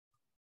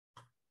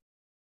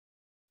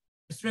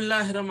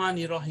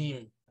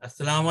Bismillahirrahmanirrahim.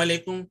 Assalamu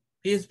alaikum.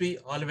 Peace be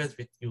always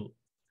with you.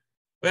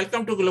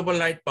 Welcome to Global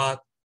Light Path.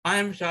 I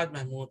am Irshad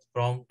Mahmood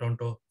from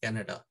Toronto,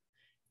 Canada.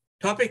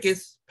 Topic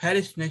is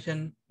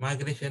Palestinian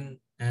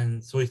migration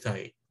and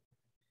suicide.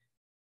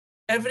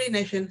 Every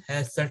nation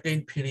has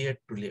certain period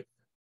to live,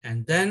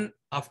 and then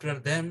after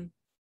them,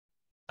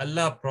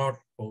 Allah brought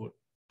forth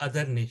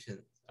other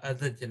nations,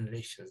 other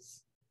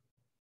generations.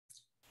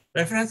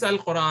 Reference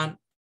Al-Quran,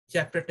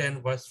 chapter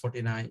 10, verse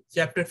 49,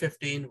 chapter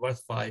 15,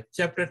 verse 5,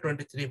 chapter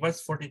 23, verse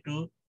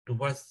 42 to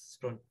verse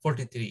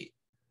 43.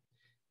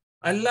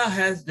 Allah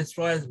has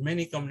destroyed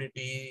many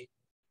communities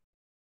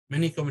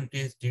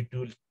due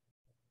to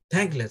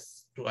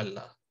thankless to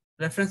Allah.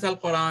 Reference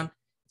Al-Quran,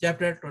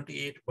 chapter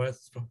 28,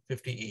 verse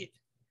 58.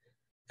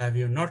 Have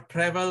you not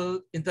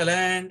traveled in the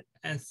land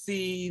and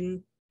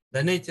seen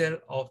the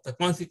nature of the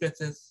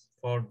consequences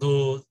for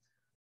those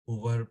who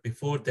were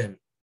before them?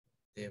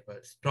 They were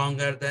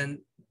stronger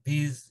than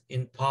these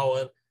in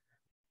power,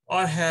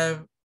 or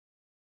have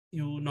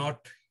you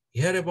not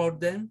heard about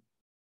them?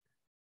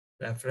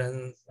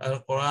 Reference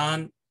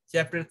Al-Quran,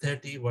 chapter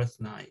 30, verse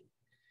 9,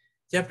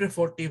 chapter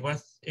 40,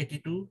 verse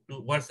 82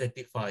 to verse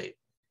 85.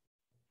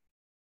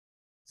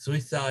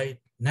 Suicide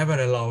never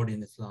allowed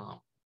in Islam.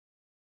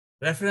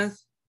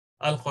 Reference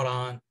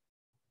Al-Quran,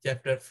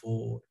 chapter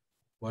 4,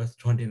 verse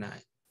 29.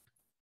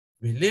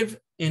 We live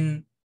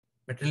in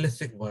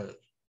materialistic world.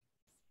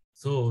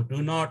 So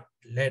do not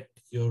let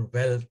your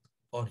wealth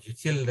or your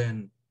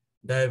children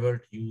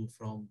divert you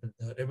from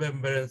the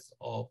remembrance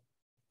of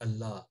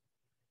Allah,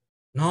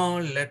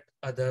 nor let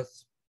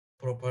others'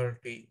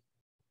 property,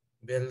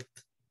 wealth,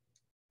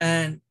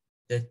 and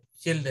the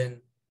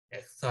children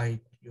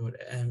excite your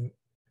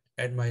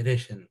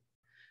admiration.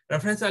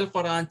 Reference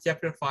Al-Quran,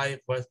 chapter 5,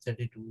 verse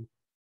 32,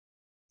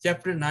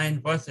 chapter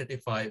 9, verse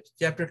 85,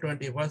 chapter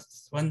 20,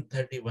 verse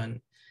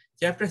 131,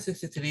 chapter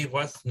 63,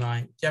 verse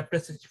 9, chapter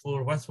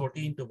 64, verse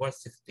 14 to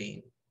verse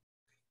 16.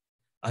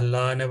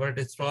 Allah never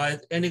destroys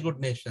any good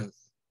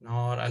nations,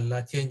 nor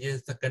Allah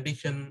changes the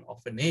condition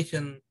of a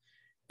nation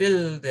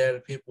till their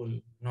people,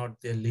 not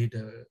their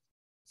leader,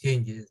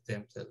 changes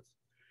themselves.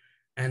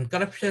 And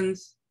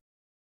corruptions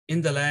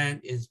in the land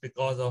is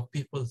because of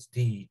people's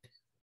deed.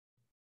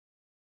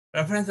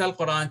 Reference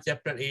Al-Quran,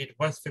 chapter 8,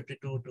 verse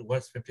 52 to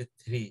verse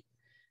 53,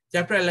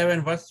 chapter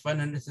 11, verse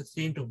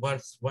 116 to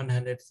verse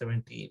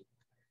 117.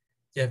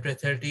 Chapter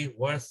 30,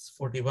 verse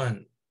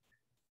 41.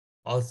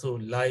 Also,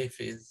 life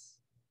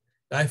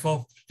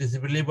of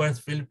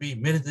disbelievers will be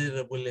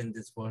miserable in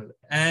this world,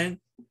 and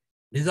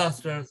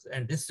disasters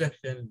and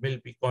destruction will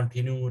be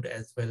continued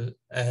as well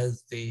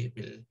as they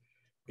will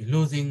be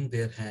losing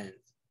their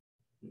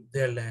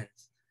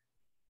lands.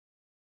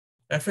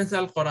 Reference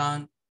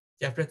Al-Quran,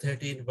 chapter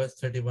 13, verse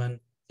 31,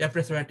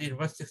 chapter 17,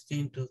 verse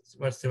 16 to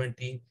verse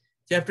 17,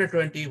 chapter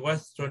 20,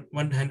 verse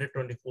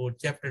 124,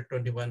 chapter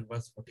 21,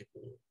 verse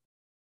 44.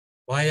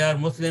 Why are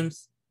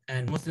Muslims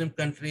and Muslim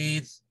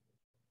countries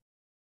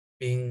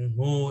being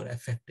more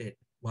affected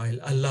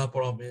while Allah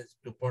promised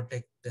to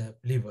protect the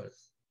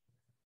believers?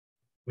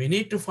 We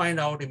need to find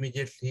out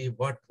immediately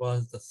what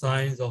was the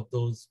signs of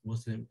those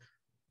Muslims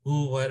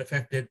who were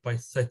affected by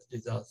such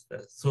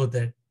disasters so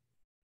that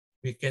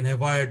we can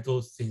avoid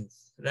those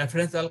sins.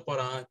 Reference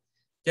Al-Quran,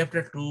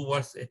 chapter 2,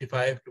 verse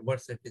 85 to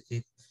verse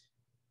 86,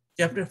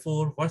 chapter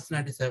 4, verse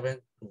 97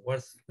 to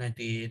verse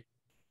 98,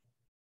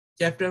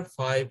 chapter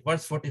 5,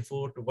 verse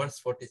 44 to verse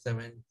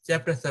 47,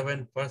 chapter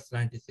 7, verse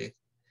 96,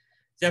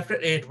 chapter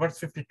 8, verse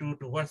 52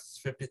 to verse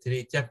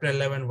 53, chapter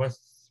 11,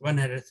 verse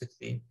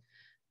 116,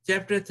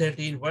 chapter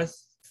 13,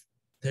 verse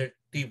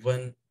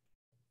 31,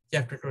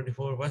 chapter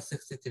 24, verse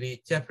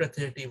 63, chapter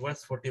 30,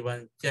 verse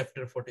 41,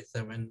 chapter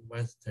 47,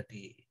 verse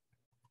 38.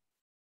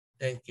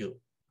 Thank you.